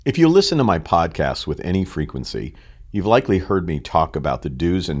If you listen to my podcasts with any frequency, you've likely heard me talk about the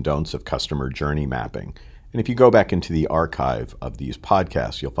do's and don'ts of customer journey mapping. And if you go back into the archive of these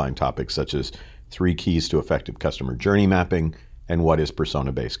podcasts, you'll find topics such as 3 keys to effective customer journey mapping and what is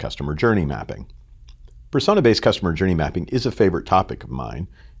persona-based customer journey mapping. Persona-based customer journey mapping is a favorite topic of mine,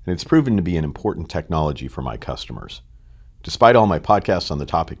 and it's proven to be an important technology for my customers. Despite all my podcasts on the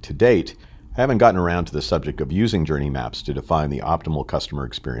topic to date, I haven't gotten around to the subject of using journey maps to define the optimal customer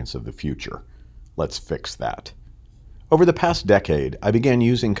experience of the future. Let's fix that. Over the past decade, I began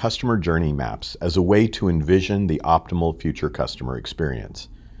using customer journey maps as a way to envision the optimal future customer experience.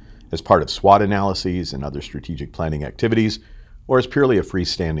 As part of SWOT analyses and other strategic planning activities, or as purely a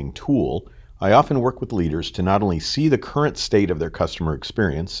freestanding tool, I often work with leaders to not only see the current state of their customer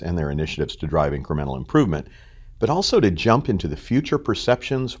experience and their initiatives to drive incremental improvement, but also to jump into the future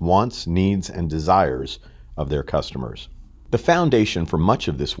perceptions, wants, needs, and desires of their customers. The foundation for much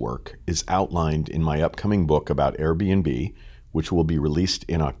of this work is outlined in my upcoming book about Airbnb, which will be released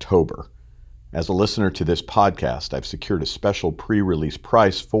in October. As a listener to this podcast, I've secured a special pre-release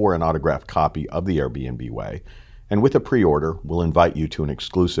price for an autographed copy of The Airbnb Way, and with a pre-order, we'll invite you to an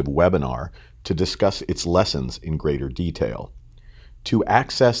exclusive webinar to discuss its lessons in greater detail. To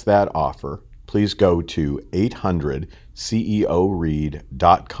access that offer, please go to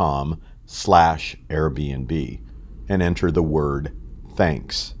 800ceoread.com/Airbnb and enter the word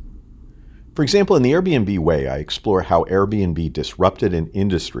thanks. For example, in the Airbnb Way, I explore how Airbnb disrupted an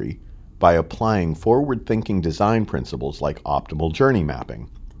industry by applying forward-thinking design principles like optimal journey mapping.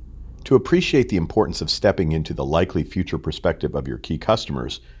 To appreciate the importance of stepping into the likely future perspective of your key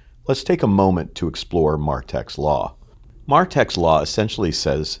customers, let's take a moment to explore Martech's Law. Martech's Law essentially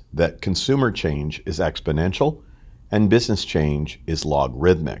says that consumer change is exponential and business change is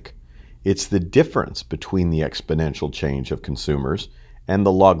logarithmic. It's the difference between the exponential change of consumers and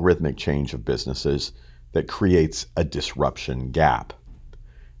the logarithmic change of businesses that creates a disruption gap.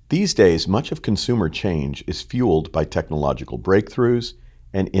 These days, much of consumer change is fueled by technological breakthroughs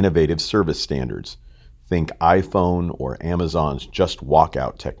and innovative service standards. Think iPhone or Amazon's Just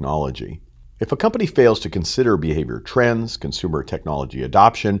Walkout technology. If a company fails to consider behavior trends, consumer technology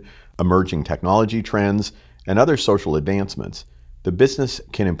adoption, emerging technology trends, and other social advancements, the business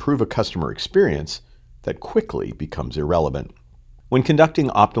can improve a customer experience that quickly becomes irrelevant. When conducting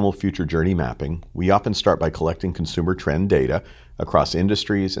optimal future journey mapping, we often start by collecting consumer trend data across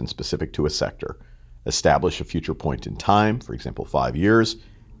industries and specific to a sector, establish a future point in time, for example 5 years,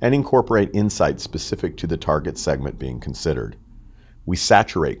 and incorporate insights specific to the target segment being considered. We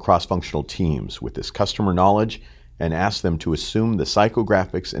saturate cross-functional teams with this customer knowledge and ask them to assume the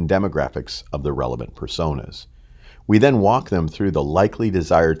psychographics and demographics of the relevant personas. We then walk them through the likely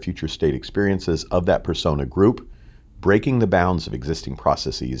desired future state experiences of that persona group, breaking the bounds of existing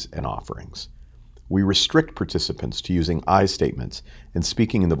processes and offerings. We restrict participants to using I statements and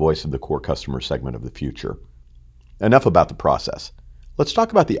speaking in the voice of the core customer segment of the future. Enough about the process. Let's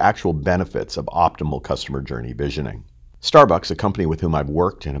talk about the actual benefits of optimal customer journey visioning. Starbucks, a company with whom I've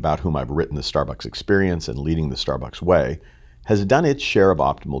worked and about whom I've written the Starbucks Experience and Leading the Starbucks Way, has done its share of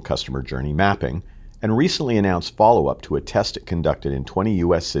optimal customer journey mapping and recently announced follow-up to a test it conducted in 20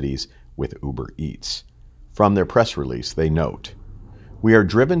 U.S. cities with Uber Eats. From their press release, they note, "We are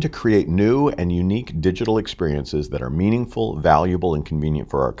driven to create new and unique digital experiences that are meaningful, valuable, and convenient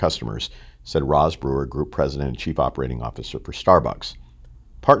for our customers," said Roz Brewer, Group President and Chief Operating Officer for Starbucks.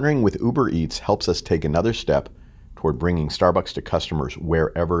 Partnering with Uber Eats helps us take another step toward bringing Starbucks to customers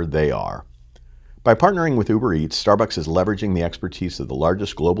wherever they are. By partnering with Uber Eats, Starbucks is leveraging the expertise of the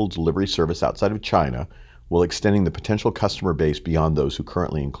largest global delivery service outside of China, while extending the potential customer base beyond those who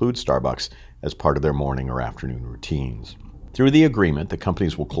currently include Starbucks as part of their morning or afternoon routines. Through the agreement, the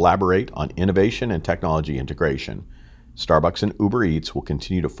companies will collaborate on innovation and technology integration. Starbucks and Uber Eats will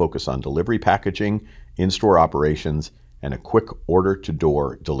continue to focus on delivery packaging, in-store operations, and a quick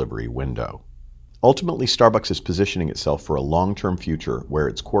order-to-door delivery window. Ultimately, Starbucks is positioning itself for a long-term future where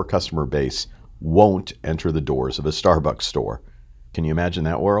its core customer base won't enter the doors of a Starbucks store. Can you imagine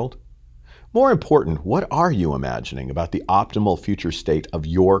that world? More important, what are you imagining about the optimal future state of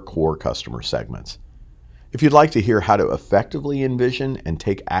your core customer segments? If you'd like to hear how to effectively envision and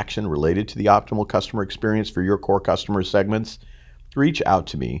take action related to the optimal customer experience for your core customer segments, reach out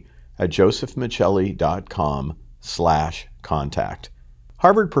to me at josephmichelli.com/contact.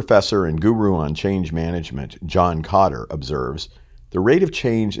 Harvard professor and guru on change management, John Kotter, observes, "The rate of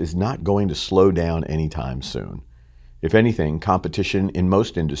change is not going to slow down anytime soon. If anything, competition in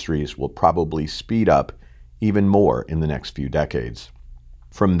most industries will probably speed up even more in the next few decades."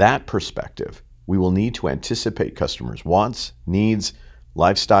 From that perspective, we will need to anticipate customers' wants, needs,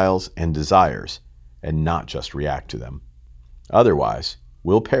 lifestyles, and desires, and not just react to them. Otherwise,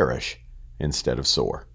 we'll perish instead of soar.